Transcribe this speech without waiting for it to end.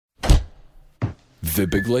The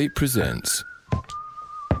Big Light presents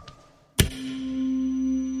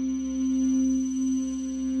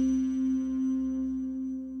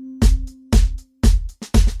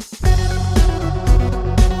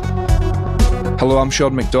Hello, I'm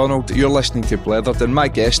Sean McDonald. You're listening to Blethered, and my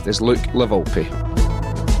guest is Luke Volpe.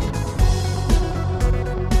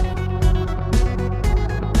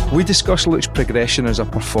 We discuss Luke's progression as a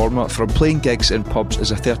performer from playing gigs in pubs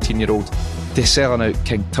as a 13-year-old to selling out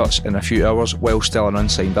King Tut's in a few hours while still an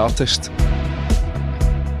unsigned artist.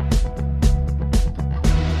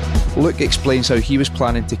 Luke explains how he was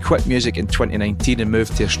planning to quit music in 2019 and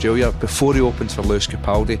move to Australia before he opened for Lewis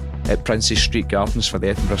Capaldi at Princes Street Gardens for the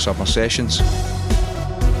Edinburgh Summer Sessions.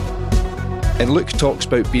 And Luke talks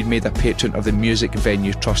about being made a patron of the Music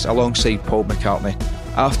Venue Trust alongside Paul McCartney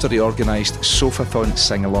after he organised Sofathon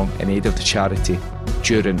sing-along in aid of the charity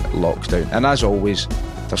during lockdown. And as always,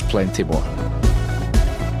 there's plenty more.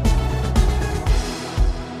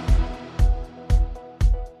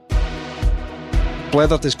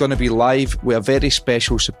 Blethered is going to be live with a very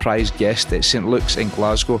special surprise guest at St Luke's in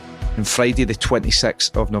Glasgow on Friday the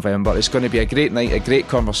 26th of November. It's going to be a great night, a great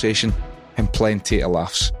conversation and plenty of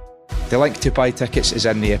laughs. The link to buy tickets is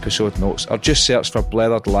in the episode notes, or just search for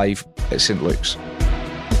Blethered Live at St Luke's.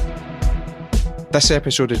 This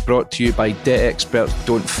episode is brought to you by debt experts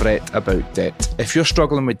Don't Fret About Debt. If you're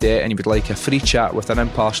struggling with debt and you would like a free chat with an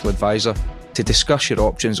impartial advisor to discuss your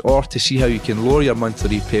options or to see how you can lower your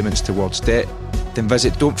monthly repayments towards debt, then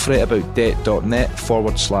visit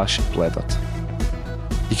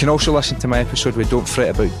don'tfretaboutdebt.net/blethered. You can also listen to my episode with Don't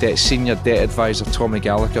Fret About Debt Senior Debt Advisor Tommy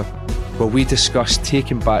Gallagher, where we discuss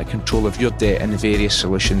taking back control of your debt and the various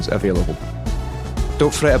solutions available.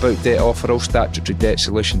 Don't Fret About Debt offer all statutory debt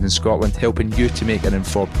solutions in Scotland, helping you to make an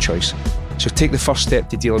informed choice. So take the first step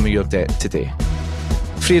to dealing with your debt today.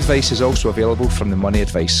 Free advice is also available from the Money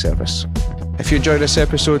Advice Service. If you enjoyed this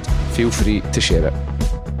episode, feel free to share it.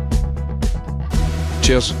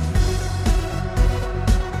 Cheers.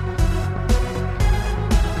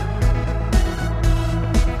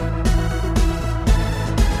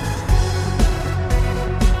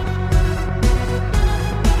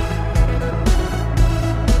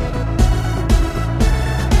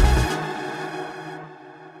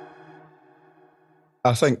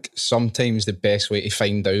 I think sometimes the best way to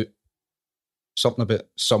find out something about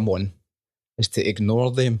someone is to ignore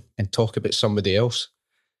them and talk about somebody else.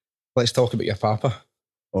 Let's talk about your papa.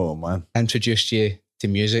 Oh, man. Introduced you to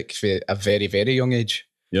music for a very, very young age.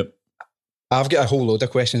 Yep. I've got a whole load of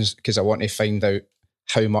questions because I want to find out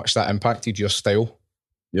how much that impacted your style,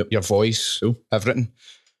 your voice, cool. Everything.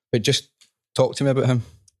 But just talk to me about him.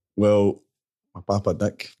 Well, my papa,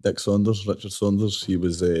 Dick Saunders, Richard Saunders, he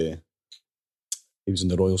was in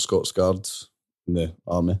the Royal Scots Guards in the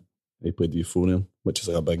army. He played the euphonium, which is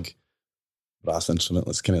like a big brass instrument.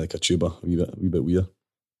 It's kind of like a tuba, a wee bit weird.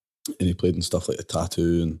 And he played in stuff like the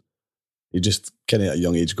Tattoo, and he just kind of at a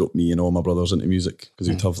young age got me and all my brothers into music because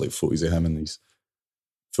he'd have like photos of him and his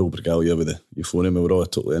full regalia with the euphonium. We were all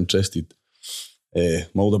totally interested. My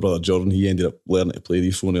older brother Jordan, he ended up learning to play the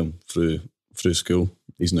euphonium through school.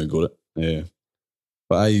 He's now got it.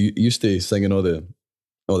 But I used to sing in all the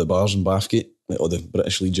bars in Bathgate, like all the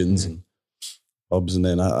British Legions and pubs, and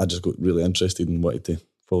then I just got really interested and wanted to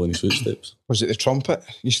follow in his footsteps. Was it the trumpet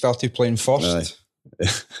you started playing first? Aye.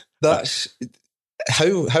 That's how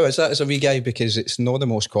is that as a wee guy? Because it's not the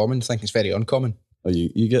most common thing. It's very uncommon. Oh,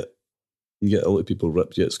 you get a lot of people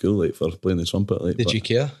ripped you at school like for playing the trumpet. Like, did you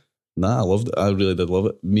care? Nah, I loved it. I really did love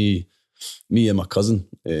it. Me and my cousin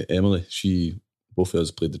Emily, both of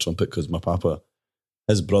us played the trumpet because my papa,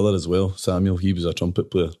 his brother as well, Samuel, he was a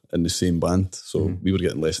trumpet player in the same band, so we were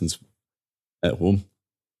getting lessons at home.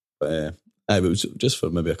 But it was just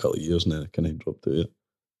for maybe a couple of years, and then I kind of dropped out of it.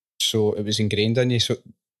 So it was ingrained in you. So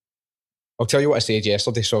I'll tell you what I said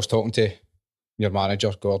yesterday. So I was talking to your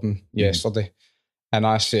manager, Gordon, yesterday, and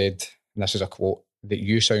I said, and this is a quote, that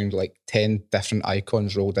you sound like 10 different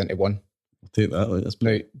icons rolled into one. I'll take that. Like, that's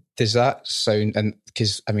now, does that sound, and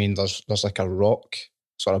because I mean, there's like a rock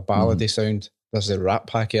sort of ballady sound. There's the Rat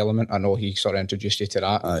Pack element. I know he sort of introduced you to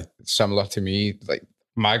that. Aye. Similar to me, like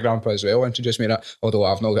my grandpa as well introduced me to that. Although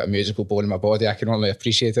I've not got a musical bone in my body, I can only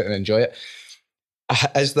appreciate it and enjoy it.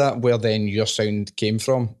 Is that where then your sound came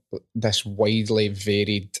from? This widely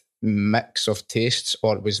varied mix of tastes,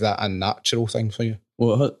 or was that a natural thing for you?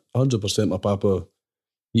 Well, 100%. My papa,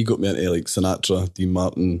 he got me into like Sinatra, Dean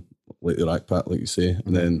Martin, like the Rat Pack, like you say.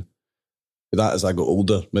 And then that, as I got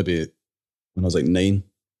older, maybe when I was like 9,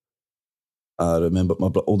 I remember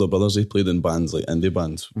my older brothers, they played in bands, like indie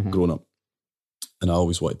bands, growing up. And I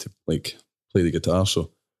always wanted to like play the guitar.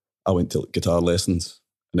 So I went to like, guitar lessons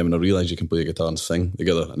And then when I realised you can play a guitar and sing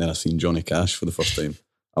together, and then I seen Johnny Cash for the first time,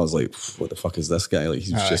 I was like, what the fuck is this guy? Like,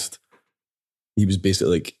 he was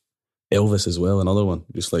basically like Elvis as well, another one,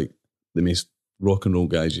 just like the most rock and roll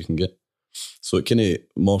guys you can get. So it kind of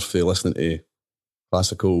morphed from listening to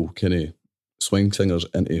classical kind of swing singers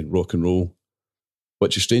into rock and roll,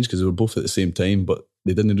 which is strange because they were both at the same time, but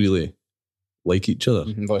they didn't really like each other.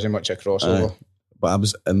 Wasn't much a crossover. But I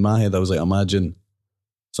was, in my head, I was like, imagine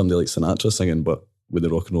somebody like Sinatra singing, but with the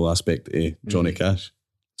rock and roll aspect of Johnny Cash.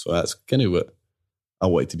 So that's kind of what I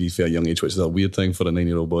wanted to be for a young age, which is a weird thing for a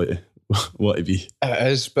 9-year-old boy to want to be. It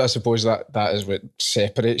is, but I suppose that is what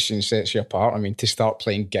separates you and sets you apart. I mean, to start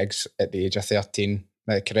playing gigs at the age of 13,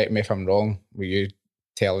 correct me if I'm wrong, were you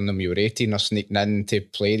telling them you were 18 or sneaking in to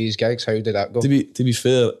play these gigs? How did that go? To be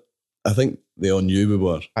fair, I think they all knew we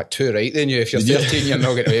were. Too right then, if you're 13, you're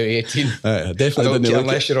not going to be 18. I definitely didn't care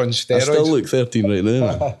unless you're on steroids. I still look 13 right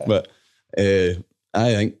now. But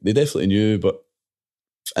I think they definitely knew, but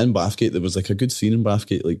in Bathgate, there was like a good scene in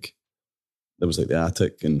Bathgate. Like, there was like the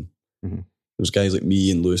Attic, and there was guys like me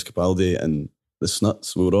and Lewis Capaldi and the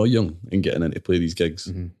Snuts. We were all young and getting in to play these gigs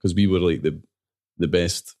because we were like the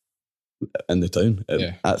best in the town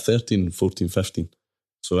at 13, 14, 15.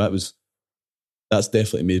 So that's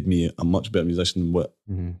definitely made me a much better musician than what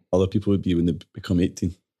other people would be when they become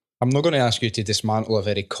 18. I'm not going to ask you to dismantle a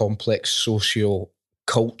very complex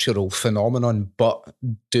socio-cultural phenomenon, but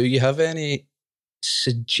do you have any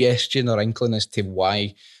suggestion or inkling as to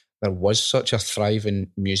why there was such a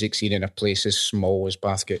thriving music scene in a place as small as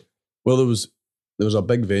Bathgate? Well, there was a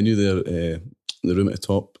big venue there, the room at the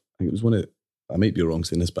top. I think it was I might be wrong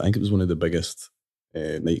saying this, but I think it was one of the biggest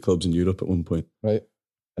nightclubs in Europe at one point. Right.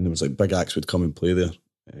 And there was like big acts would come and play there.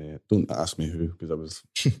 Don't ask me who, because I was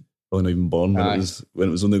probably not even born when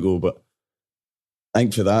it was on the go. But I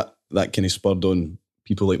think for that kind of spurred on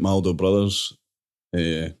people like my older brothers.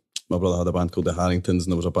 My brother had a band called the Harringtons,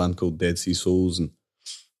 and there was a band called Dead Sea Souls, and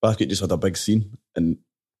Bathgate just had a big scene, and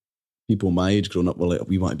people my age growing up were like,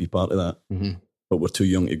 we want to be part of that, but we're too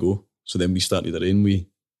young to go. So then we started our own wee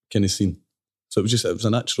kind of scene. So it was a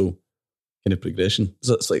natural kind of progression.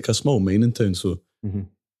 It's like a small mining town, so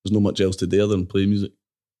there's not much else to do other than play music.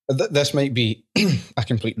 This might be a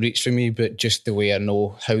complete reach for me, but just the way I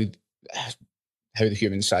know how the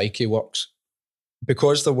human psyche works,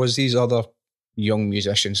 because there was these other young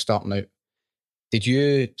musicians starting out, did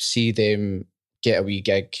you see them get a wee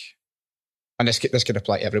gig? And this could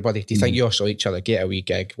apply to everybody. Do you think you all saw each other get a wee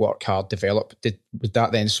gig, work hard, develop? Would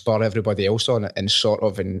that then spur everybody else on it and sort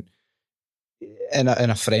of in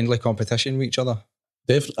a friendly competition with each other?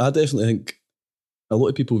 I definitely think a lot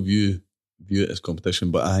of people view it as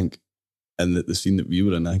competition, but I think in the scene that we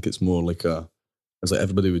were in, I think it's more like it's like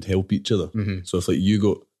everybody would help each other. So if like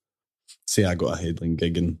I got a headline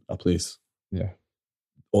gig in a place,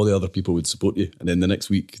 all the other people would support you, and then the next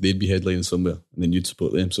week they'd be headlining somewhere, and then you'd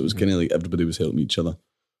support them. So it was kind of like everybody was helping each other.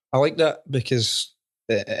 I like that because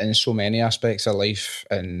in so many aspects of life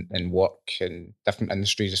and work and different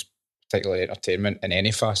industries, particularly entertainment, in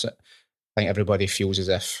any facet, I think everybody feels as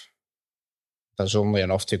if there's only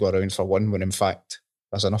enough to go around for one, when in fact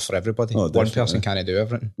there's enough for everybody. One person can't do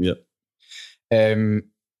everything. Yep.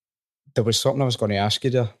 There was something I was going to ask you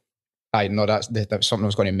there. That was something I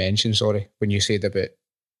was going to mention, sorry, when you said about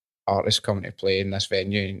artists coming to play in this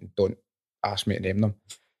venue, and don't ask me to name them.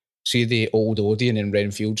 See the old Odeon in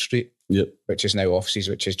Renfield Street, which is now offices,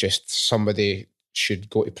 which is just somebody should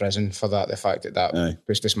go to prison for that. The fact that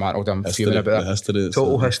was dismantled. I'm fuming about that.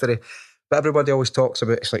 Total history. But everybody always talks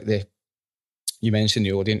about, it's like you mentioned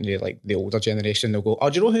the Odeon, like the older generation, they'll go, oh,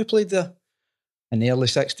 do you know who played there in the early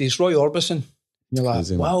 60s? Roy Orbison. And you're like,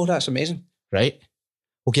 wow, that's amazing. Right.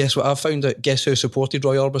 Well, guess what I found out? Guess who supported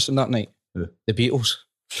Roy Orbison that night? The Beatles.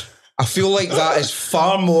 I feel like that is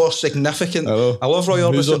far more significant. I love Roy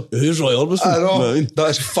Orbison. Who's Roy Orbison? I know. That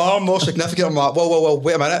is far more significant. I'm like, whoa,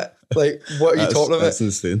 wait a minute. Like, what are you talking about? That's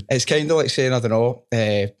insane. It's kind of like saying, I don't know,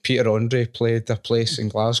 Peter Andre played a place in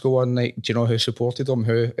Glasgow one night. Do you know who supported him?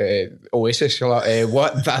 Who? Oasis. You're like,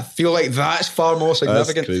 what? I feel like that's far more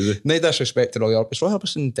significant. That's crazy. No disrespect to Roy Orbison. Is Roy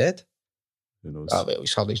Orbison dead? Who knows?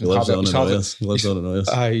 He's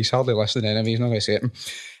hardly listening anyway. He's not going to say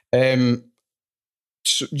it.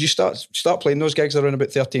 So you start playing those gigs around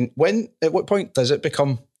about 13. At what point does it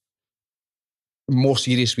become more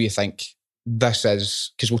serious, where you think this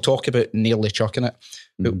is, because we'll talk about nearly chucking it,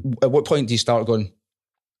 but at what point do you start going,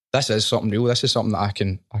 this is something real, this is something that I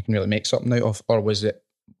can really make something out of? Or was it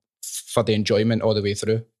for the enjoyment all the way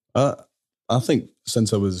through? I think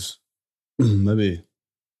since I was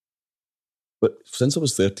since I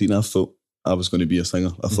was 13, I thought I was going to be a singer.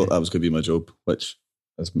 I thought that was going to be my job, which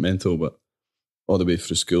is mental, but all the way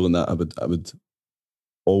through school and that, I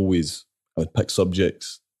would pick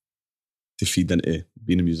subjects to feed into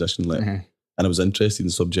being a musician, like, and I was interested in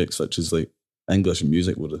subjects such as like English and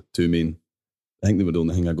music were the two main. I think they were the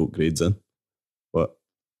only thing I got grades in, but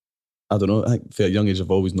I don't know. I think for a young age,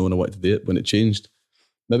 I've always known I wanted to do it. When it changed,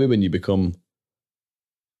 maybe when you become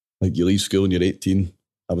like you leave school and you're 18,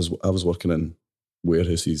 I was working in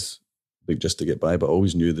warehouses like just to get by, but I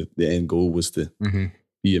always knew that the end goal was to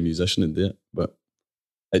be a musician and do it. But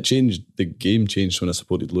it changed. The game changed when I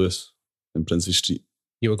supported Lewis in Princes Street.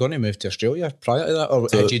 You were going to move to Australia prior to that, or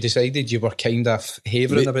had you decided you were kind of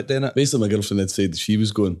havering about doing it? Basically, my girlfriend had said she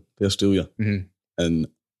was going to Australia, and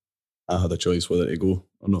I had a choice whether to go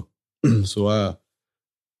or not. So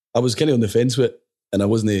I was kind of on the fence with it, and I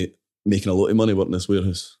wasn't making a lot of money working this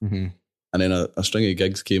warehouse. And then a string of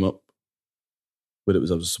gigs came up where I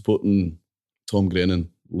was supporting Tom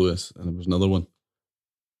Grennan, Lewis, and there was another one.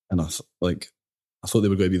 And I thought they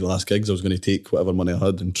were going to be the last gigs. I was going to take whatever money I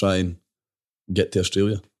had and try and get to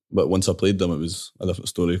Australia. But once I played them, it was a different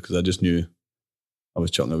story because I just knew I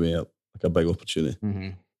was chucking away like a big opportunity.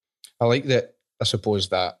 I like that. I suppose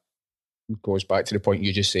that goes back to the point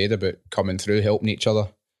you just said about coming through, helping each other.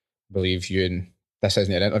 I believe you, and this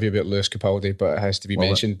isn't an interview about Lewis Capaldi, but it has to be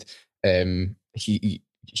mentioned.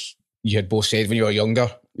 You had both said when you were younger,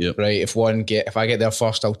 right? If I get there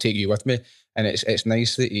first, I'll take you with me. And it's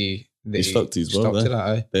nice that he stuck to his word. To that,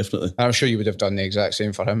 aye. Definitely. And I'm sure you would have done the exact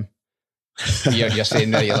same for him. You're saying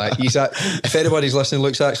there, you're like, if anybody's listening,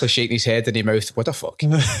 Luke's actually shaking his head in his mouth. What the fuck?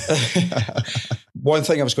 One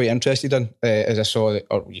thing I was quite interested in, as I saw,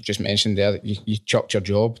 or you just mentioned there, that you chucked your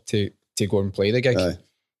job to go and play the gig. Aye.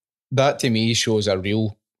 That to me shows a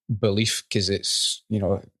real belief, because it's,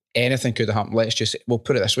 anything could have happened. We'll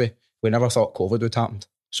put it this way, we never thought COVID would happen.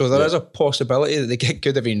 So there is a possibility that the gig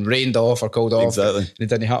could have been rained off or called off. Exactly. And it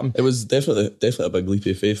didn't happen. It was definitely a big leap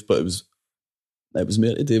of faith, but it was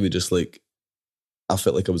more to do with just like, I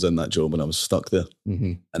felt like I was in that job and I was stuck there.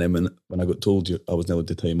 And then when I got told I was never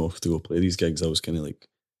the time off to go play these gigs, I was kind of like,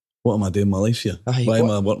 what am I doing in my life here? Why am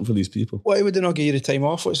I working for these people? Why would they not give you the time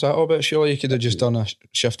off? What's that all about? Surely you could have just done a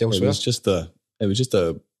shift elsewhere.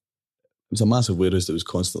 It was a massive warehouse that was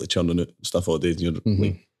constantly churning out stuff all day. And you're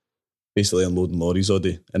like basically unloading lorries all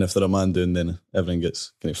day. And if they're a man doing, then everything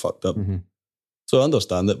gets kind of fucked up. So I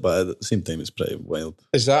understand it, but at the same time, it's pretty wild.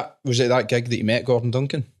 Was it that gig that you met Gordon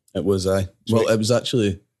Duncan? It was, aye. Well, it was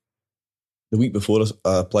actually the week before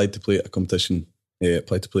I applied to play at a competition. I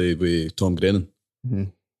applied to play with Tom Grennan. So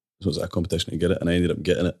it was a competition to get it, and I ended up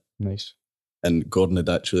getting it. Nice. And Gordon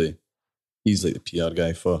he's like the PR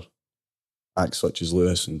guy for acts such as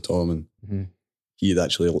Lewis and Tom, and he had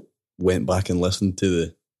actually went back and listened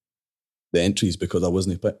to the entries because I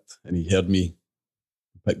wasn't picked, and he heard me,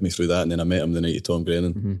 picked me through that, and then I met him the night of Tom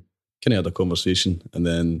Grennan. Kind of had a conversation, and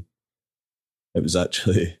then it was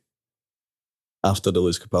actually after the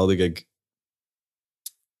Lewis Capaldi gig,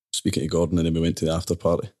 speaking to Gordon, and then we went to the after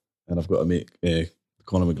party, and I've got a mate,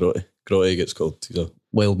 Conor McGrotty. Grotty gets called. He's a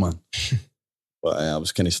wild man. But I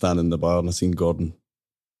was kind of standing in the bar and I seen Gordon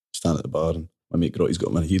stand at the bar, and my mate Grotty's got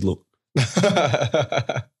him in a headlock.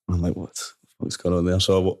 I'm like, what's going on there?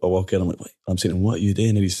 So I walk in, I'm like, wait. I'm saying, what are you doing?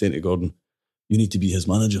 And he's saying to Gordon, you need to be his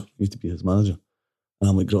manager. And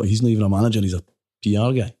I'm like, Grotty, he's not even a manager, he's a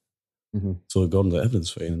PR guy. So Gordon's like, everything's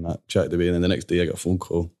fine, and that chatted away. And then the next day I got a phone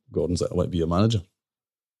call. Gordon's like, I want to be your manager.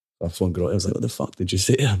 I phoned Grotty. I was like, what the fuck did you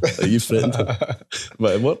say to him? Are you threatened him?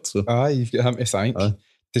 But it worked. So. Aye, you've got him to thank.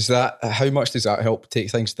 How much does that help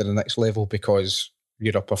take things to the next level? Because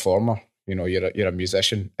you're a performer, you're a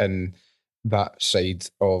musician, and that side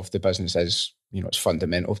of the business is, it's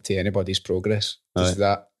fundamental to anybody's progress. Does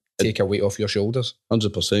that take a weight off your shoulders?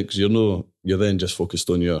 100%, because you're then just focused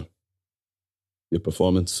on your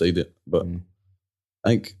performance side of it. But I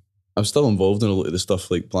think I'm still involved in a lot of the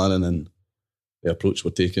stuff like planning and the approach we're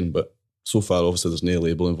taking, but so far obviously there's no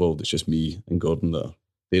label involved. It's just me and Gordon that are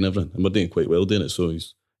doing everything, and we're doing quite well doing it. So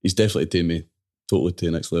he's definitely taken me totally to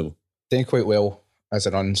the next level. Doing quite well as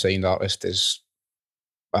an unsigned artist is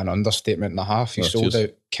an understatement and a half. You sold out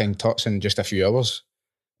King Tut's in just a few hours.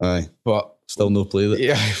 Aye, but still no play that.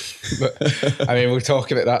 Yeah, but I mean, we'll talk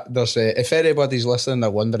about that. There's if anybody's listening, they're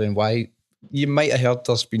wondering why. You might have heard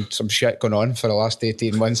there's been some shit going on for the last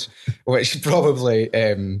 18 months, which probably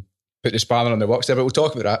put the spanner on the works there, but we'll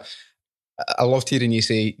talk about that. I loved hearing you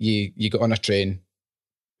say you got on a train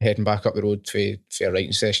heading back up the road for a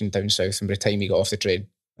writing session down south, and by the time you got off the train,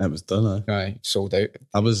 it was done. Aye, sold out.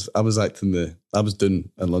 I was doing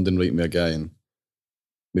in London writing with a guy, and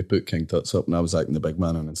we put King Tut's up, and I was acting the big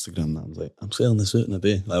man on Instagram, and I was like, I'm selling this out in a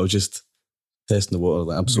day. I was just testing the water.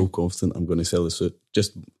 Like, I'm so confident I'm going to sell this out.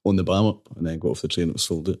 Just on the bam up, and then got off the train, it was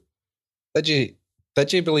sold out.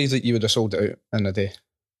 Did you believe that you would have sold it out in a day?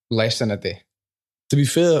 Less than a day? To be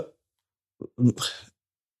fair,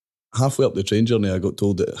 halfway up the train journey, I got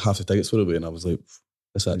told that half the tickets were away, and I was like,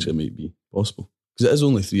 this actually might be possible. Because it is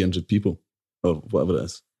only 300 people, or whatever it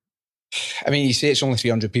is. I mean, you say it's only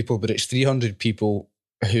 300 people, but it's 300 people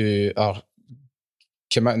who are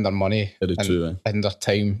committing their money and their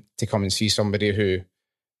time to come and see somebody who,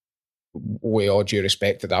 with all due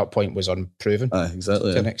respect, at that point was unproven.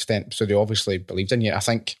 Exactly. To an extent. So they obviously believed in you.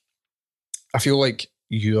 I feel like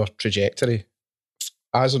your trajectory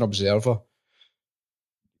as an observer,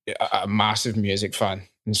 a massive music fan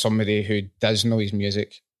and somebody who does know his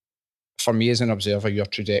music, for me as an observer, your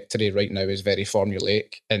trajectory right now is very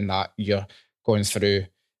formulaic in that you're going through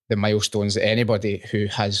the milestones that anybody who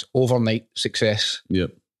has overnight success,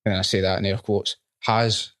 and I say that in air quotes,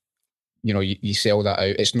 has. You know, you sell that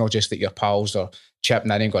out. It's not just that your pals are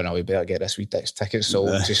chipping in and going, oh, we better get this wee ticket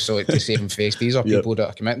sold just so to save them face. These are people that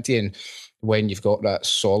are committing to you. And when you've got that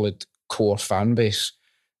solid core fan base,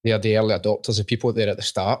 they are the early adopters, the people there at the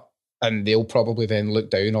start, and they'll probably then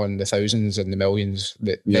look down on the thousands and the millions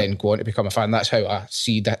that then go on to become a fan. That's how I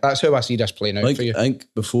see that. That's how I see this playing out for you. I think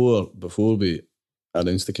before we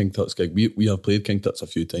announced the King Tut's gig, we have played King Tut's a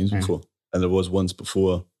few times before, and there was once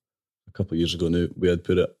before a couple of years ago now we had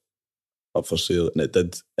put it up for sale, and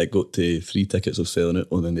it got to 3 tickets of selling it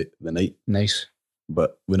on the night. Nice.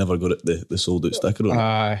 But we never got it the sold out sticker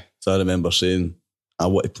on it. So I remember saying, I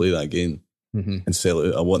want to play that again and sell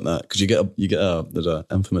it out. I want that. Because there's an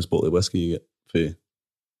infamous bottle of whiskey you get for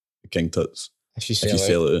the King Tut's if you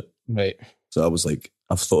sell it out. Right. So I was like,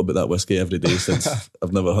 I've thought about that whiskey every day since.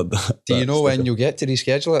 I've never had that. Do you know when you'll get to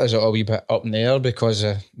reschedule it? Is it a wee bit up in the air because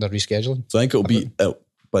of the rescheduling? So I think it'll be,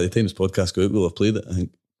 by the time this podcast goes out, we'll have played it, I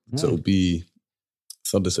think. So it'll be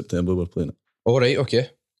 3rd of September we're playing it. All right, okay.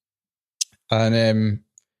 And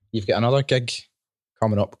you've got another gig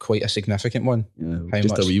coming up, quite a significant one. Yeah,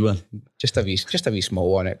 just a wee one. Just a wee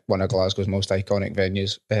small one at one of Glasgow's most iconic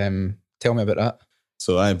venues. Tell me about that.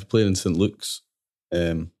 So I've played in St Luke's.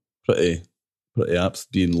 Pretty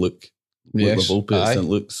apt being Luke. Yes, Volpe at St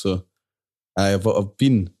Luke's. So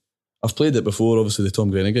I've played it before, obviously the Tom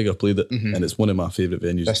Grennan gig, I played it, and it's one of my favourite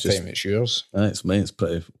venues. This time it's yours. It's mine. It's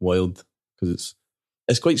pretty wild because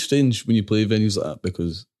it's quite strange when you play venues like that,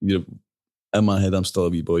 because you're, in my head I'm still a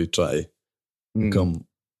wee boy trying to become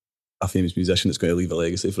a famous musician that's going to leave a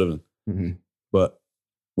legacy for everyone. But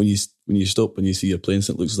when you stop and you see you're playing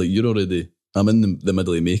St Luke's, like I'm in the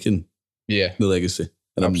middle of making the legacy.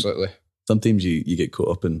 And absolutely. Sometimes you get caught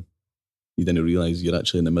up and you didn't realise you're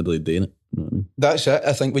actually in the middle of doing it. You know what I mean? That's it.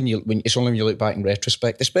 I think when it's only when you look back in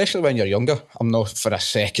retrospect, especially when you're younger. I'm not for a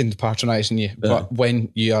second patronising you, but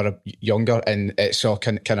when you are younger and it's all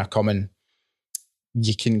kind of coming,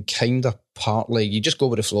 you can kind of partly, you just go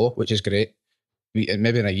with the flow, which is great.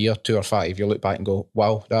 Maybe in a year, 2 or 5, you look back and go,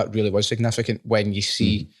 wow, that really was significant, when you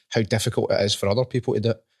see how difficult it is for other people to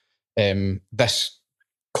do it. This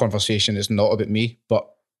conversation is not about me, but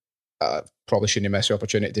I probably shouldn't miss the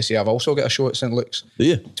opportunity to say I've also got a show at St Luke's,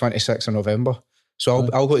 26th of November. So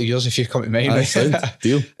I'll go to yours if you come to mine. Right?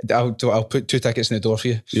 Deal. I'll put 2 tickets in the door for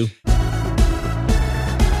you. Deal.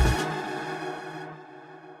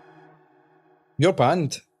 Your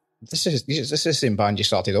band, this is the same band you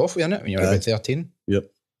started off with, isn't it? When you were about 13.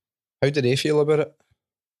 Yep. How did they feel about it?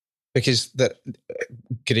 Because they're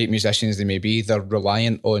great musicians they may be, they're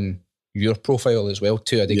reliant on your profile as well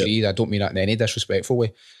to a degree. I don't mean that in any disrespectful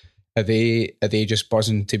way. Are they just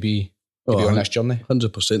buzzing to be on this journey?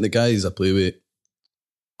 100%. The guys I play with,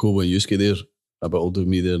 Kobo and Yusuke, they're a bit older than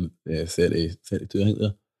me. They're 30, 32, I think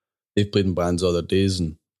they've played in bands other days,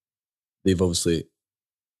 and they've obviously,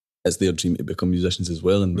 it's their dream to become musicians as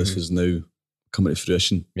well, and this is now coming to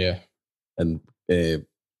fruition. Yeah. And Ben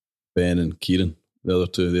and Kieran, the other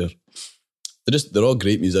two, they're all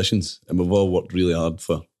great musicians, and we've all worked really hard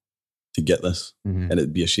to get this, and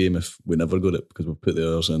it'd be a shame if we never got it, because we've put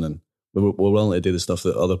the hours in and we're willing to do the stuff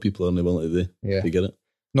that other people aren't willing to do to get it.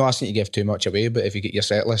 Not asking you to give too much away, but if you get your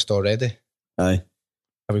set list already, are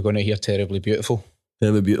we going to hear Terribly Beautiful?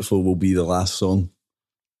 Terribly Beautiful will be the last song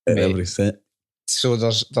in every set. So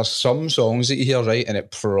there's some songs that you hear, right, and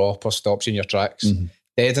it proper stops in your tracks.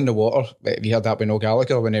 Dead in the Water, have you heard that with Noel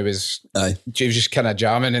Gallagher when he was just kind of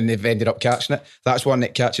jamming and they've ended up catching it? That's one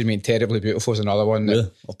that catches me, and Terribly Beautiful is another one.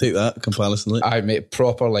 I'll take that comparison.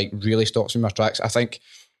 Proper, really stops in my tracks. I think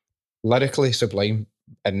lyrically sublime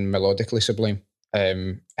and melodically sublime.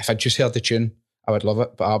 If I just heard the tune, I would love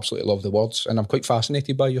it, but I absolutely love the words, and I'm quite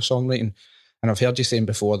fascinated by your songwriting. And I've heard you saying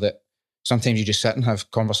before that sometimes you just sit and have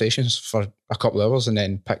conversations for a couple of hours and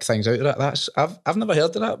then pick things out of it. I've never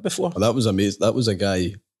heard of that before. Well, that was amazing. That was a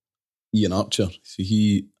guy, Ian Archer. So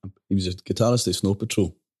he was a guitarist at Snow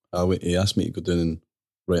Patrol. He asked me to go down and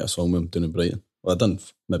write a song with him down in Brighton. Well, I'd done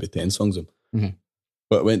maybe 10 songs with him. Mm-hmm.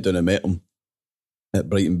 But I went down and met him at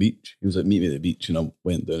Brighton Beach. He was like, meet me at the beach, and I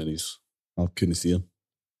went down and I couldn't see him.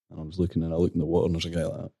 And I was looking and I looked in the water and there's a guy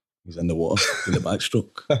like that. He's in the water in the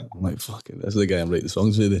backstroke. I'm like, fucking, this is the guy I'm writing the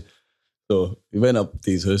songs with. So we went up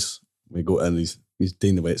to his house. We got in, he's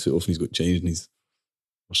taking the wetsuit off and he's got changed, and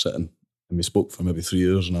we're sitting and we spoke for maybe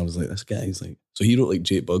 3 hours, and I was like, this guy, he's like, so he wrote like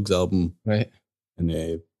Jake Bugg's album. Right.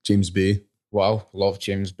 And James Bay. Wow, love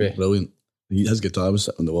James Bay. Brilliant. His guitar was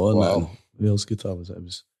sitting on the wall. Wow. And who else's guitar was it? It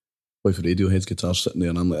was Boy for Radiohead's guitar sitting there,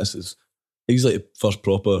 and I'm like, he's like the first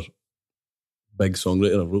proper big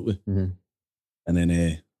songwriter I've wrote with. Mm-hmm. And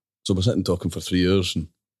then, so we're sitting talking for 3 hours, and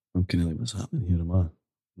I'm kind of like, what's happening here? Am I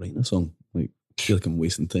writing a song? Like, I feel like I'm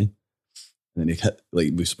wasting time. And then he hit,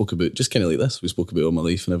 like, we spoke about, just kind of like this, we spoke about all my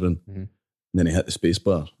life and everything. Mm-hmm. And then he hit the space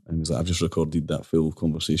bar and he was like, I've just recorded that full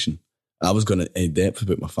conversation. And I was going in depth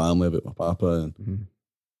about my family, about my papa.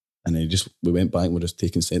 And then we went back and we're just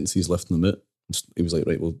taking sentences, lifting them out. And he was like,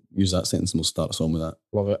 right, we'll use that sentence and we'll start a song with that.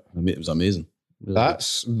 Love it. And it was amazing. Really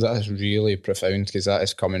that is really profound, because that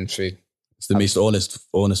is coming through. It's the most honest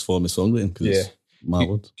form of songwriting, because it's my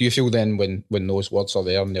word. Do you feel then when those words are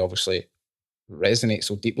there and they obviously resonate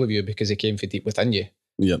so deeply with you because they came from deep within you?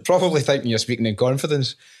 Yeah. Probably thinking you're speaking in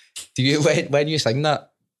confidence. Do you, when you sing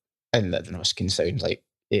that, and I don't know, it can sound like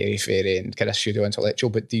airy-fairy and kind of pseudo intellectual,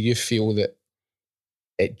 but do you feel that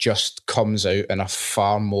it just comes out in a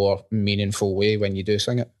far more meaningful way when you do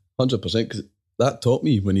sing it? 100%, because that taught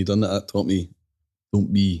me, when you done that taught me,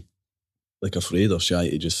 don't be like afraid or shy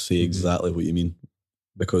to just say exactly what you mean,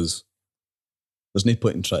 because there's no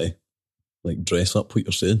point in trying to like dress up what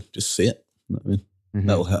you're saying. Just say it. You know what I mean? Mm-hmm.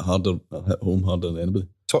 That'll hit home harder than anybody.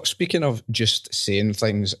 Speaking of just saying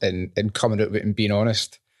things and coming out of it and being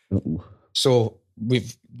honest. Uh-oh. So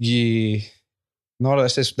this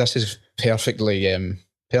is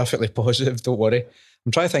perfectly positive, don't worry.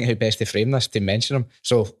 I'm trying to think how best to frame this to mention him.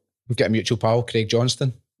 So we've got a mutual pal, Craig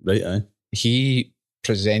Johnston. Right, aye. He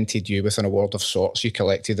presented you with an award of sorts. You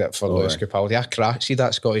collected it for Lewis Capaldi. See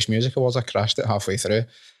that Scottish Music Awards, I crashed it halfway through.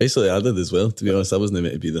 Basically, I did as well, to be honest. I wasn't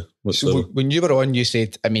meant to be there. So when you were on, you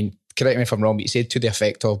said, I mean, correct me if I'm wrong, but you said to the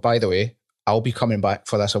effect of, by the way, I'll be coming back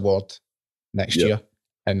for this award next year.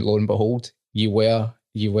 And lo and behold, you were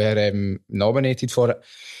nominated for it.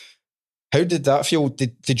 How did that feel?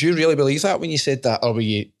 Did you really believe that when you said that, or were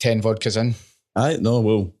you 10 vodkas in?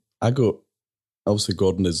 Obviously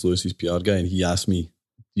Gordon is Lewis's PR guy, and he asked me,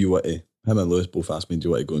 him and Lewis both asked me, do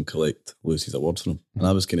you want to go and collect Lewis's award for him? Mm-hmm. And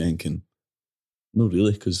I was kind of thinking, no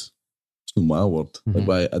really, because it's not my award. Mm-hmm.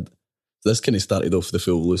 Like, this kind of started off the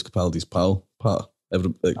full Lewis Capaldi's pal part.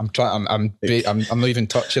 I'm not even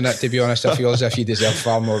touching it, to be honest. I feel as if you deserve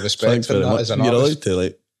far more respect than that as an artist. You're allowed to,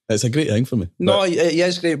 like, it's a great thing for me. No, it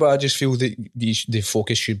is great, but I just feel that the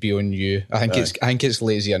focus should be on you. I think it's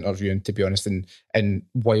lazy interviewing, to be honest. And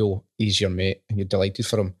while he's your mate and you're delighted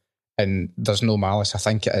for him, and there's no malice, I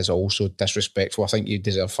think it is also disrespectful. I think you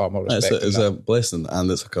deserve far more respect. It's a blessing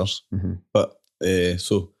and it's a curse. Mm-hmm. But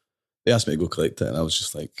so they asked me to go collect it, and I was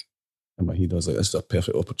just like, in my head, I was like, this is a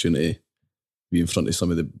perfect opportunity to be in front of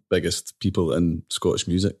some of the biggest people in Scottish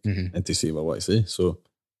music and to say what I want to say. So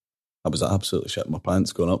I was absolutely shitting my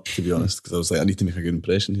pants going up, to be honest, because I was like, I need to make a good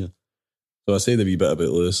impression here. So I said a wee bit about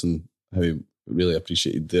Lewis and how he really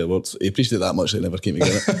appreciated the awards. He appreciated it that much that he never came to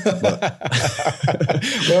get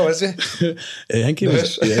it. Where was he? I think he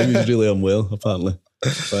was really unwell, apparently.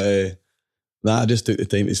 But I just took the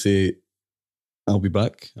time to say, I'll be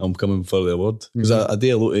back. I'm coming for the award. Because I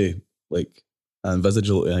do a lot of, like, I envisage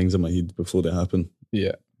a lot of things in my head before they happen.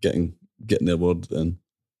 Yeah. Getting the award, and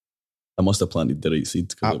I must have planted the right seed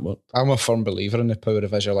because it worked. I'm a firm believer in the power of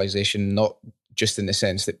visualization, not just in the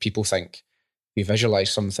sense that people think if you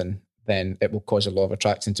visualize something, then it will cause a law of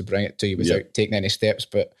attraction to bring it to you without taking any steps.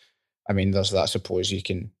 But I mean, there's that. I suppose you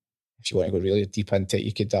can, if you want to go really deep into it,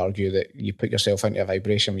 you could argue that you put yourself into a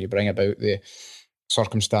vibration where you bring about the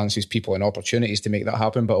circumstances, people, and opportunities to make that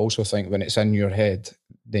happen. But also think when it's in your head,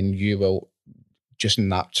 then you will just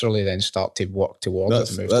naturally then start to work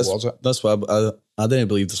towards it and move towards it. That's why I don't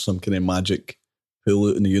believe there's some kind of magic pull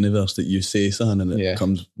out in the universe that you say something and it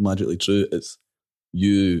comes magically true. It's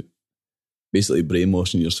you basically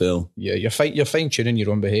brainwashing yourself. Yeah, you're fine-tuning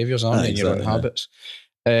your own behaviours, aren't you, and your own habits.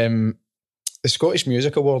 The Scottish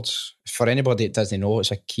Music Awards, for anybody that doesn't know,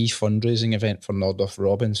 it's a key fundraising event for Nordoff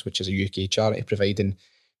Robbins, which is a UK charity providing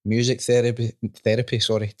music therapy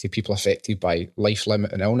to people affected by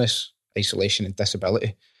life-limiting illness isolation and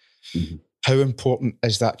disability. How important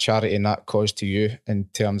is that charity and that cause to you in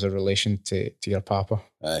terms of relation to your papa?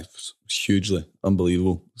 Hugely,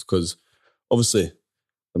 unbelievable. Because obviously,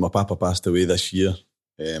 my papa passed away this year.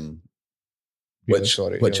 Really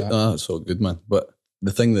sorry to hear that. It's all good, man. But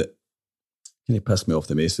the thing that kind of pissed me off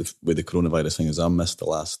the most with the coronavirus thing is I missed the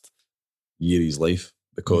last year of his life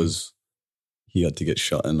because he had to get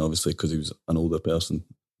shut in, obviously, because he was an older person.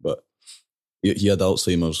 But he had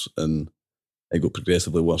Alzheimer's and it got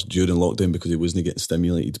progressively worse during lockdown because he wasn't getting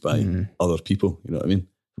stimulated by other people, you know what I mean?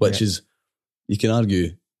 Which is, you can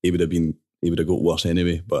argue it would have got worse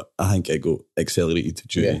anyway, but I think it got accelerated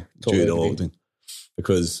due to the lockdown.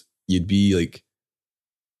 Because you'd be like,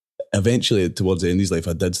 eventually towards the end of his life,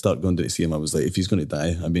 I did start going to see him. I was like, if he's going to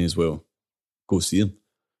die, I may as well go see him.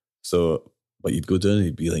 So, but you'd go down and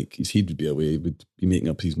he'd be like, his head would be away, he would be making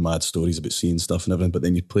up these mad stories about seeing stuff and everything, but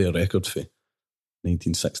then you'd play a record for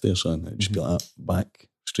 1960 or something, it'd just be like that,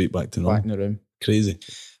 straight back to normal. Back in the room. Crazy.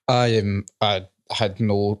 I had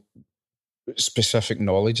no specific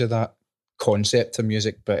knowledge of that concept of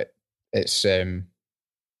music, but it's choose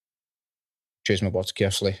my words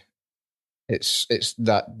carefully. It's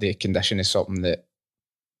that the condition is something that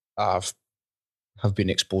have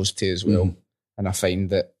been exposed to as well, and I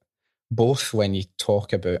find that both when you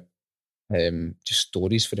talk about just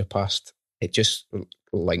stories for the past, it just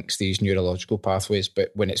links these neurological pathways,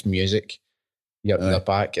 but when it's music, you're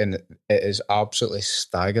back, and it is absolutely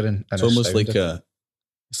staggering. It's almost like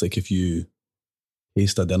it's like if you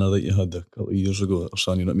taste a dinner that you had a couple of years ago or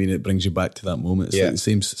something, you know what I mean? It brings you back to that moment. It's like the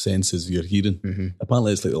same sense as your hearing.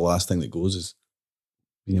 Apparently it's like the last thing that goes is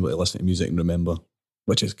being able to listen to music and remember,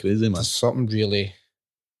 which is crazy, man. There's something really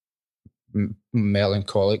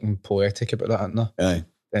melancholic and poetic about that, isn't there? Aye.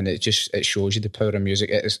 And it shows you the power of music.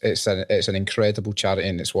 It's an incredible charity,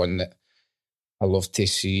 and it's one that I love to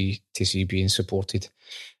see being supported.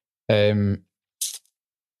 I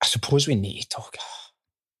suppose we need to talk.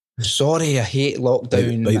 Sorry, I hate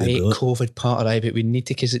lockdown, I hate COVID part of it, but we need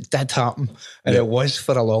to, because it did happen, and it was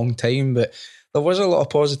for a long time, but there was a lot of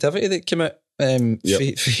positivity that came out.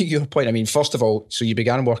 For your point, I mean, first of all, so you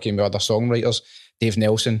began working with other songwriters, Dave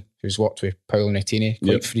Nelson, who's worked with Paolo Nutini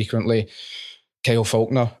quite frequently, Kyle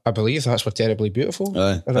Faulkner, I believe that's where Terribly Beautiful.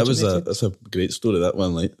 That's a great story, that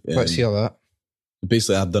one. Like, let's hear that.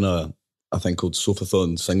 Basically, I've done a thing called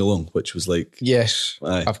Sofathon Sing Along, which was like, yes,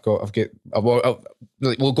 we'll go on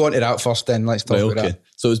to that first. Then let's talk about that.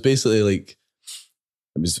 So it was basically like,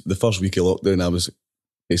 it was the first week of lockdown. I was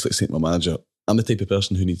basically saying to my manager, I'm the type of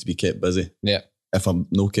person who needs to be kept busy. Yeah. If I'm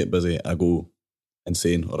not kept busy, I go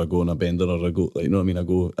insane, or I go on a bender, or I go, like, you know what I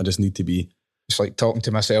mean? I just need to be. It's like talking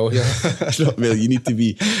to myself here. Well, you need to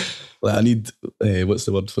be, like, I need, what's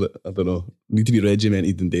the word for it? I don't know. I need to be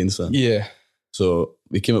regimented and denser. Yeah. So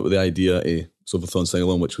we came up with the idea of Sofathon Sing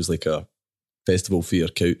Along, which was like a festival for your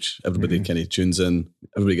couch. Everybody kind of tunes in.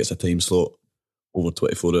 Everybody gets a time slot over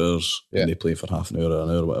 24 hours, and they play for half an hour or an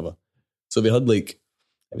hour, whatever. So we had like,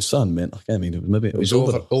 it was something mental. I can't remember. It was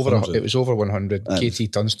over 100. It was over 100.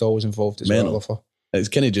 KT Tunstall was involved as well. It's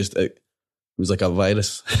kind of just, it was like a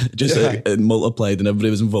virus. It multiplied and everybody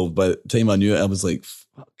was involved. By the time I knew it, I was like,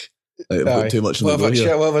 fuck. I've got too much in the door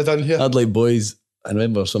here. What have I done here? I had like boys. I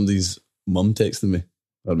remember somebody's mum texting me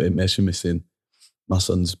or messaging me saying, my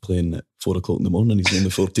son's playing at 4 o'clock in the morning. He's only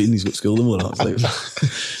 14. He's got school tomorrow. I was like,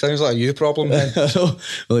 sounds like a you problem then. I know.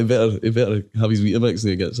 Well, he better have his Weetabix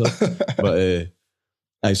when he gets up.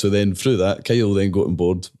 But so then through that, Kyle then got on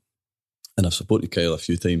board, and I've supported Kyle a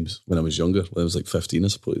few times when I was younger. When I was like 15, I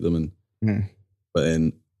supported him, but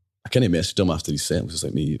then I kind of messaged him after he set. It was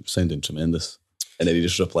like, me sounding tremendous, and then he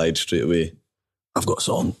just replied straight away, I've got a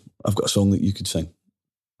song that you could sing.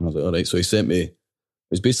 And I was like, all right. So he sent me. It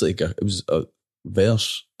was basically it was a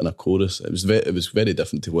verse and a chorus. It was very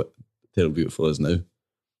different to what Terribly Beautiful is now.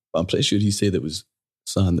 But I'm pretty sure he said it was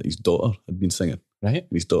something that his daughter had been singing. Right.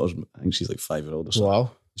 And his daughter's, I think she's like 5-year-old or something.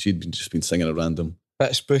 Wow. She'd just been singing a random.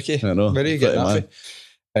 Bit spooky. I know. Where do you get that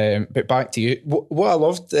from? But back to you. What I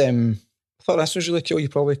loved, I thought this was really cool. You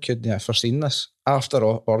probably could have foreseen this. After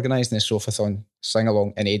organising the Sofathon Sing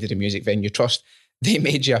Along in aid of the Music Venue Trust, they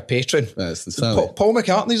made you a patron. That's insanity. Paul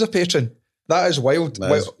McCartney's a patron. That is wild.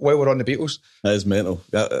 While we're on the Beatles. That is mental.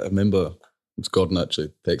 I remember it was Gordon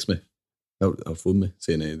actually texted me or phoned me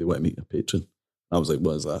saying they want to meet a patron. I was like,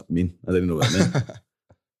 what does that mean? I didn't know what it meant.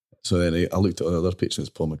 So then I looked at other patrons,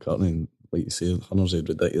 Paul McCartney, and like you say, hundreds of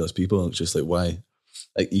ridiculous people. It's just like, why?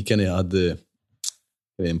 Like, he kind of had the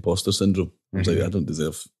imposter syndrome. I was like, I don't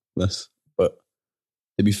deserve this. But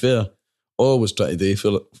to be fair, all I was trying to do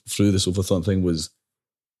through the Sofathon thing was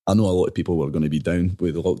I know a lot of people were going to be down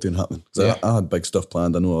with the lockdown happening. I had big stuff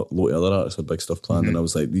planned. I know a lot of other artists had big stuff planned, and I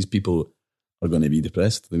was like, these people are going to be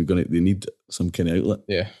depressed. They need some kind of outlet.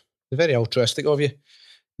 Yeah, they're very altruistic of you.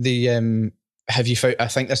 Have you found? I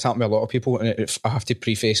think this happened to a lot of people, and I have to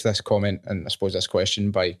preface this comment and I suppose this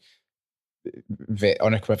question by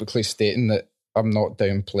unequivocally stating that I'm not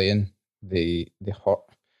downplaying the hurt,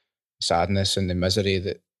 sadness, and the misery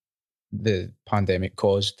that the pandemic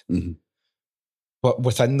caused. Mm-hmm. But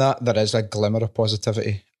within that, there is a glimmer of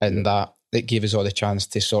positivity in that it gave us all the chance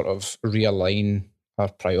to sort of realign our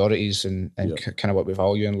priorities and kind of what we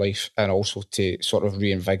value in life, and also to sort of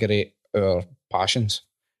reinvigorate our passions.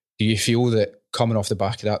 Do you feel that coming off the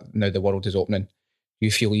back of that, now the world is opening,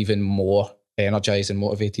 you feel even more energised and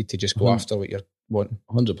motivated to just go after what you're wanting?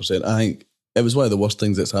 100%. I think it was one of the worst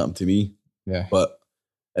things that's happened to me. Yeah. But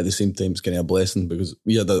at the same time, it's kind of a blessing because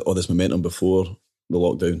we had all this momentum before the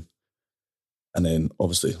lockdown. And then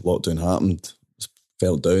obviously lockdown happened,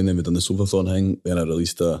 fell down, then we done the Sofathon thing, then I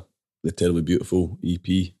released the Terribly Beautiful EP,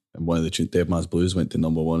 and one of the tunes, Dead Man's Blues, went to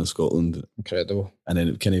 #1 in Scotland. Incredible. And then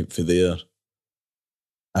it kind of, for there,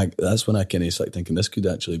 that's when I kind of started thinking this could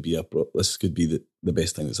actually be this could be the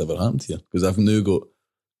best thing that's ever happened here, because I've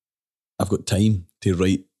got time to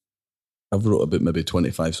write. I've wrote about maybe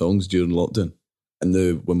 25 songs during lockdown, and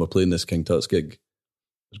now when we're playing this King Tut's gig,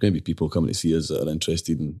 there's going to be people coming to see us that are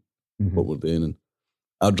interested in what we're doing, and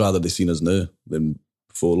I'd rather they seen us now than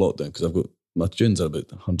before lockdown, because I've got my tunes are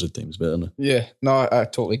about 100 times better now. Yeah, no, I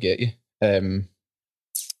totally get you.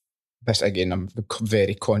 This again, I'm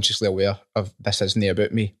very consciously aware of this isn't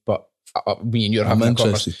about me, but me and you're having a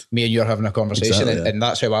conversation, exactly, and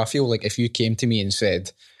that's how I feel. Like if you came to me and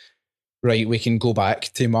said, right, we can go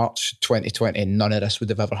back to March 2020 and none of this would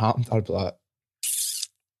have ever happened, I'd be like,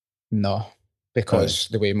 no, because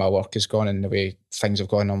the way my work has gone and the way things have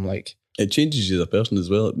gone, I'm like, it changes you as a person as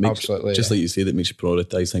well. It makes, absolutely, just like you said, it makes you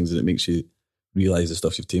prioritise things and it makes you realise the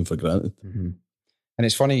stuff you've taken for granted. Mm-hmm. And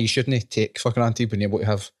it's funny, you shouldn't take for granted being able to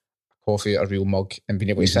have coffee at a real mug and being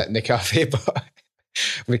able to sit in the cafe, but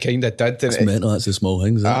we kind of did. It's mental, that's the small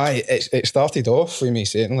things. It started off with me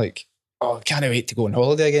saying like, oh, I can't wait to go on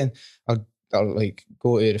holiday again. I'll like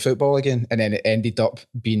go to the football again. And then it ended up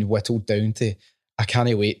being whittled down to, I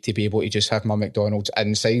can't wait to be able to just have my McDonald's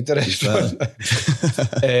inside the restaurant.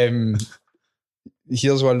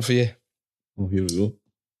 Here's one for you. Oh, here we go.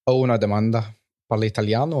 Ho una domanda. Parli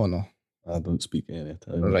italiano or no? I don't speak any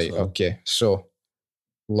Italian. Right, okay. So,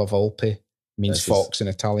 La Volpe means fox in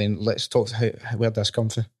Italian. Let's talk where this come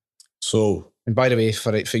from. So, and by the way,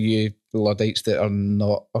 for you Luddites that are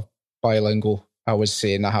not bilingual, I was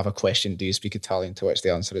saying I have a question. Do you speak Italian? To which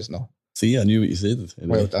the answer is no. See, I knew what you said.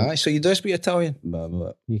 Well, so you do speak Italian? No,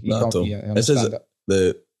 not that. Not at all. This is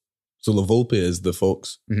so La Volpe is the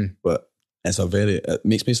fox, but it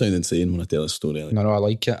makes me sound insane when I tell a story. Like, no, I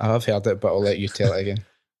like it. I have heard it, but I'll let you tell it again.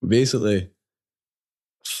 Basically,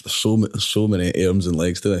 there's so many arms and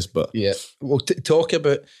legs to this, but yeah. Well, talk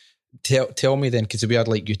about. Tell me then, because I'd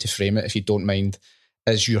like you to frame it, if you don't mind,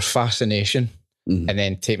 is your fascination, and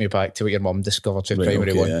then take me back to what your mum discovered with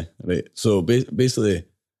primary one. Yeah, right. So basically,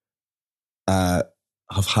 I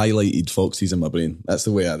have highlighted foxes in my brain. That's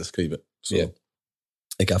the way I describe it. So,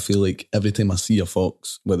 like, I feel like every time I see a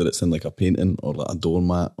fox, whether it's in like a painting or like a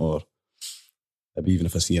doormat, or maybe even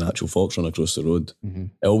if I see an actual fox run across the road,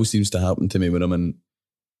 it always seems to happen to me when I'm in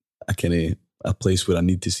a place where I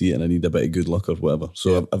need to see it and I need a bit of good luck or whatever.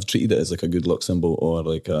 So I've treated it as like a good luck symbol, or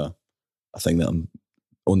like a thing that I'm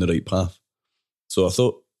on the right path. So I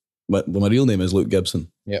thought, my real name is Luke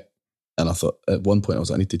Gibson. Yep. And I thought at one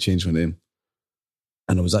point I need to change my name.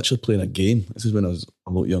 And I was actually playing a game. This is when I was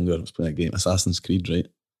a lot younger. I was playing a game, Assassin's Creed, right?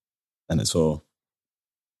 And it's all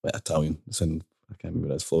like Italian. It's in, I can't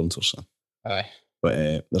remember, it's Florence or something. Aye.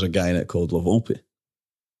 But there's a guy in it called La Volpe.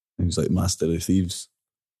 He was like Master of the Thieves.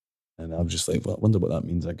 And I was just like, well, I wonder what that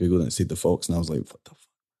means. I googled it and it said the fox, and I was like, what the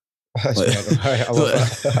fuck? Like, I love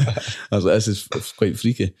that. I was like, this is quite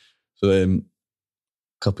freaky. So a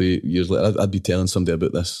couple of years later, I'd be telling somebody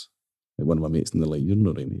about this, like one of my mates, and they're like, you're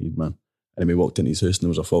not right in the head, man. And then we walked into his house and there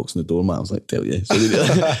was a fox in the doormat. I was like, tell you. So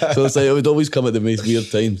it's like, it would always come at the most weird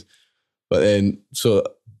times. But then, so I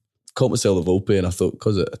called myself La Volpe, and I thought,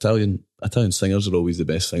 because Italian singers are always the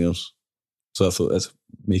best singers. So I thought, let's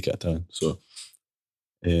make it Italian. So,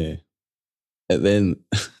 and then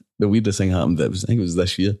the weirdest thing happened, I think it was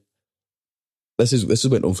this year. This has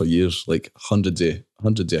went on for years, like hundreds of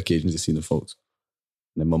occasions of seeing the fox.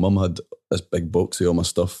 And then my mum had this big box of all my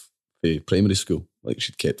stuff for primary school. Like,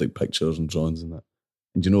 she'd kept like pictures and drawings and that.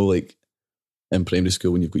 And you know, like in primary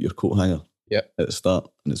school, when you've got your coat hanger, at the start,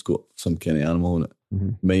 and it's got some kind of animal on it.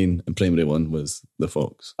 Mine and primary one was the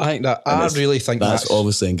fox. I really think that's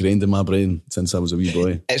obviously ingrained in my brain since I was a wee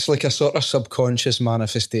boy. It's like a sort of subconscious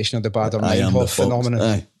manifestation of the Bader-Meinhof phenomenon.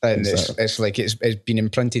 Aye, and exactly. it's like it's been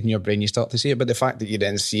imprinted in your brain. You start to see it, but the fact that you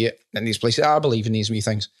then see it in these places, I believe in these wee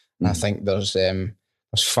things. I think there's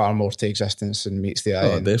far more to existence than meets the eye.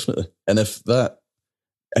 Oh, definitely. And I've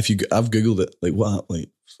Googled it, like what, like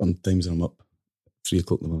sometimes I'm up 3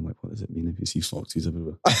 o'clock in the morning, I'm like, what does it mean if you see foxes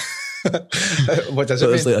everywhere? What does it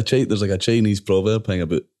mean? There's like a Chinese proverb thing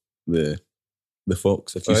about the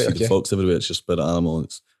fox. If you see the fox everywhere, it's your spirit animal,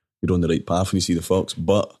 and you're on the right path when you see the fox.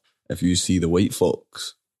 But if you see the white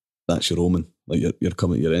fox, that's your omen, like you're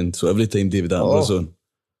coming at your end. So every time David Attenborough's on,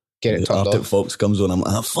 get it the Arctic off. Fox comes on, I'm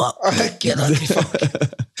like, fuck. Get that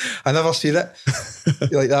fuck. I never seen it.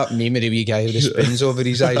 You're like that meme of the wee guy with the spins over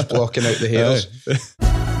his eyes blocking out the hairs.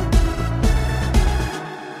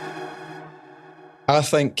 I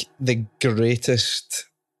think the greatest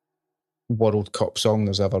World Cup song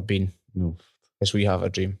there's ever been is We Have a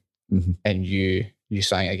Dream. And you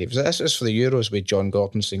sang it again. This is for the Euros with John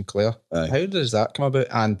Gordon Sinclair. Aye. How does that come about?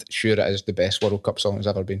 And sure, it is the best World Cup song there's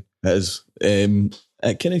ever been. It is.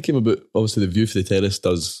 It kind of came about, obviously, the View for the Terrace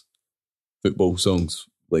does football songs.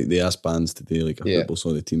 Like, they ask bands to do like a football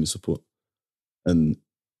song the team support. And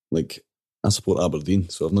like, I support Aberdeen,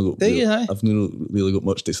 so I've not really got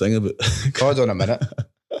much to sing about. Hold on a minute.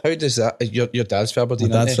 How does that? Your dad's for Aberdeen,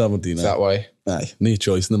 My dad's for Aberdeen. Is that why? Aye, no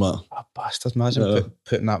choice in the matter. Oh, bastard, imagine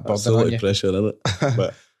putting that burden That's a on lot you. of pressure in it.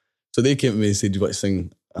 But so they came to me and said, do you want to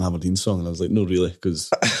sing an Aberdeen song? And I was like, no, really, because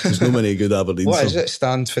there's no many good Aberdeen songs. What is it?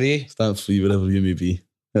 Stand Free? Stand free wherever you may be.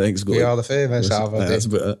 I think it's got We are the famous Aberdeen. That's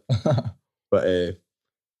about it. But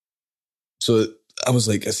so I was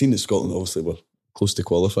like, I seen that Scotland obviously were close to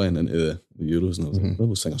qualifying into the Euros, and I was like,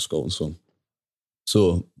 we'll sing a Scotland song.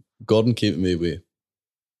 So Gordon came to me with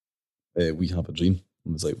We Have a Dream,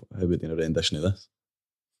 and was like, how about doing a rendition of this?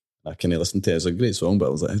 I kind of listened to it. It's a great song, but I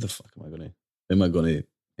was like, how the fuck am I going to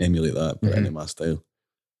emulate that, put it into my style?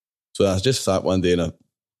 So I just sat one day and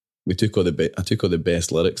I took all the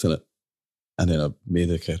best lyrics in it, and then I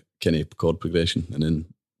made a kind of chord progression and then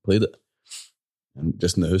played it. And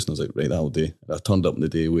just in the house, and I was like, right, that'll do. And I turned up in the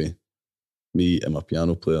day with me and my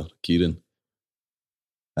piano player, Kieran,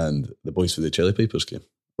 and the boys for the Chili Peppers came.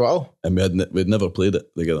 Wow. And we'd never played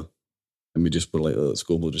it together. And we just were like, let's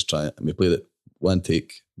go, we'll just try it. And we played it, one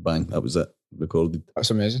take, bang, that was it, recorded.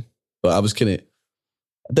 That's amazing. But I was kind of,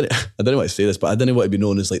 I didn't want to say this, but I didn't want to be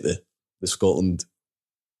known as like the Scotland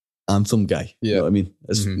anthem guy. Yeah. You know what I mean?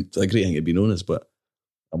 It's a great thing to be known as, but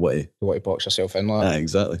I want to... You want to box yourself in like that.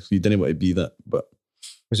 Exactly. So you didn't want to be that, but...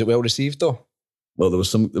 Was it well received though? Well, there was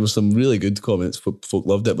some really good comments. Folk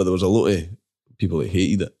loved it, but there was a lot of people that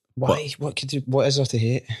hated it. Why? What is there to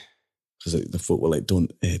hate? Because the folk were like,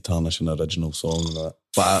 don't tarnish an original song and that.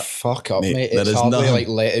 But fuck up, mate. It's hardly like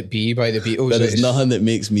Let It Be by the Beatles. There is nothing that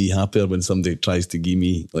makes me happier when somebody tries to give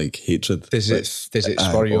me like hatred. Does it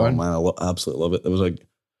spur you on? Man, I absolutely love it. There was like,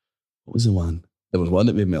 what was the one? There was one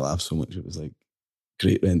that made me laugh so much. It was like,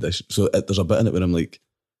 great rendition. So there's a bit in it where I'm like,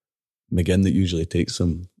 McGinn that usually takes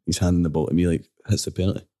he's handing the ball to me, like hits the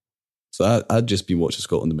penalty. So I'd just been watching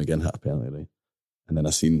Scotland and McGinn hit a penalty, right? And then I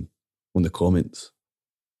seen on the comments,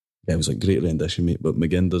 it was like, great rendition, mate, but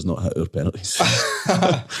McGinn does not hit our penalties.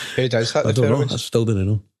 Who does hit the penalties? I don't know. I still didn't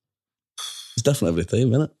know. It's different every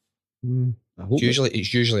time, isn't it?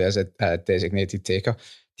 It's usually as a designated taker.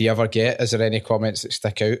 Do you ever is there any comments that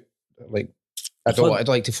stick out? Like, I'd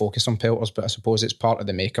like to focus on pelters, but I suppose it's part of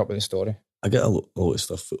the makeup of the story. I get a lot of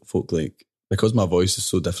stuff. Folk like, because my voice is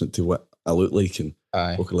so different to what I look like, and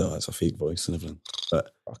folk are like, oh, it's a fake voice and everything.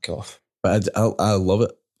 But fuck off. But I love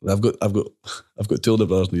it. I've got two older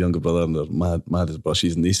brothers and a younger brother, and they're mad as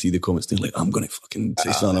brushes, and they see the comments, they're like, I'm going to fucking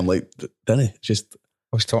say something. I'm like, didn't just.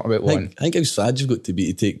 I was talking about one. I think how sad you've got to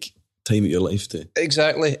be to take time of your life to.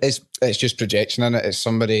 Exactly. It's just projection in it. It's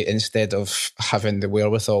somebody, instead of having the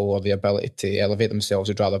wherewithal or the ability to elevate themselves,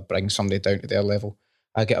 would rather bring somebody down to their level.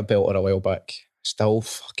 I get a belter a while back. Still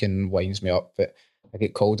fucking winds me up, but I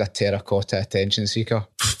get called a terracotta attention seeker.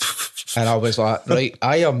 And I was like, right,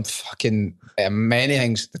 I am fucking many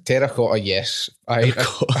things. The terracotta, yes. I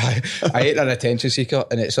ain't an attention seeker,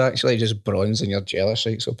 and it's actually just bronze and you're jealous,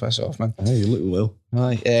 right? So piss off, man. Aye, you look well.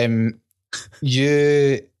 Aye.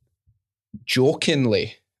 You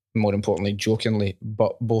jokingly, more importantly,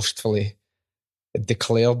 but boastfully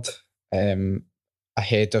declared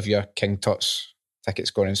ahead of your King Tut's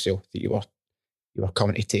tickets going on sale that you were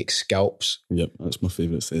coming to take scalps. Yep, that's my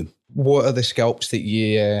favourite saying. What are the scalps that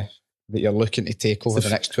you're looking to take over the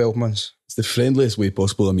next 12 months? It's the friendliest way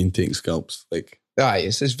possible. I mean, taking scalps. Like, Aye,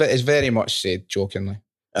 it's very much said jokingly.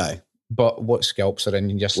 Aye. But what scalps are in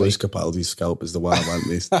your sleeve? Luis Capaldi's scalp is the one I want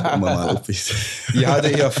most on my mantelpiece. You had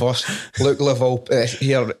it here first. Luke Volpe.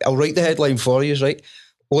 Here, I'll write the headline for you, right?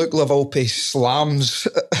 Luke Volpe slams...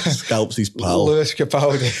 Scalps his pal. Luis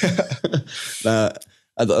Capaldi.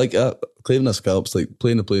 I like claiming a scalp's like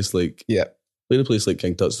playing a place like... Yeah. Playing a place like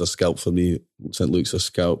King Tut's a scalp for me. St. Luke's a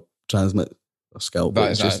scalp. Transmit a scalp.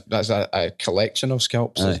 That's a collection of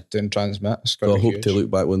scalps doing Transmit. So I hope to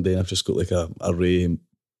look back one day and I've just got like a array of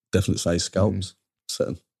different size scalps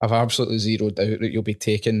sitting. I've absolutely zero doubt that you'll be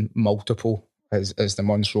taking multiple as the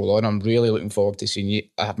months roll on. I'm really looking forward to seeing you.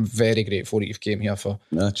 I'm very grateful that you've came here for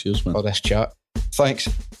cheers, man. For this chat. Thanks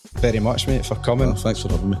very much, mate, for coming. Thanks for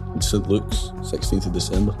having me. In St. Luke's, 16th of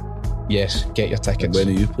December. Yes, get your tickets. And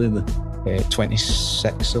when are you playing then?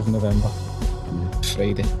 26th of November,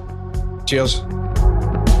 Friday. Cheers.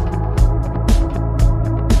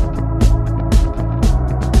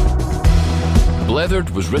 Blethered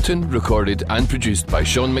was written, recorded and produced by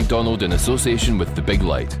Sean McDonald in association with The Big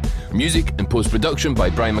Light. Music and post-production by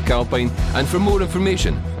Brian McAlpine, and for more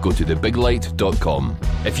information, go to thebiglight.com.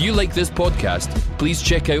 If you like this podcast, please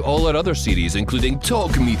check out all our other series, including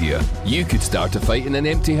Talk Media. You could start a fight in an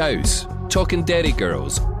empty house, Talking Derry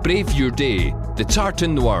Girls, Brave Your Day, The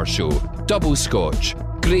Tartan Noir Show, Double Scotch,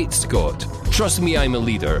 Great Scott, Trust Me I'm a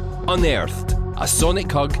Leader, Unearthed, A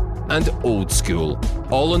Sonic Hug, and Old School,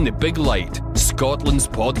 all on The Big Light, Scotland's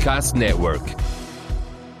podcast network.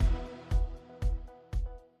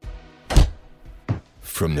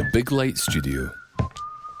 From the Big Light Studio.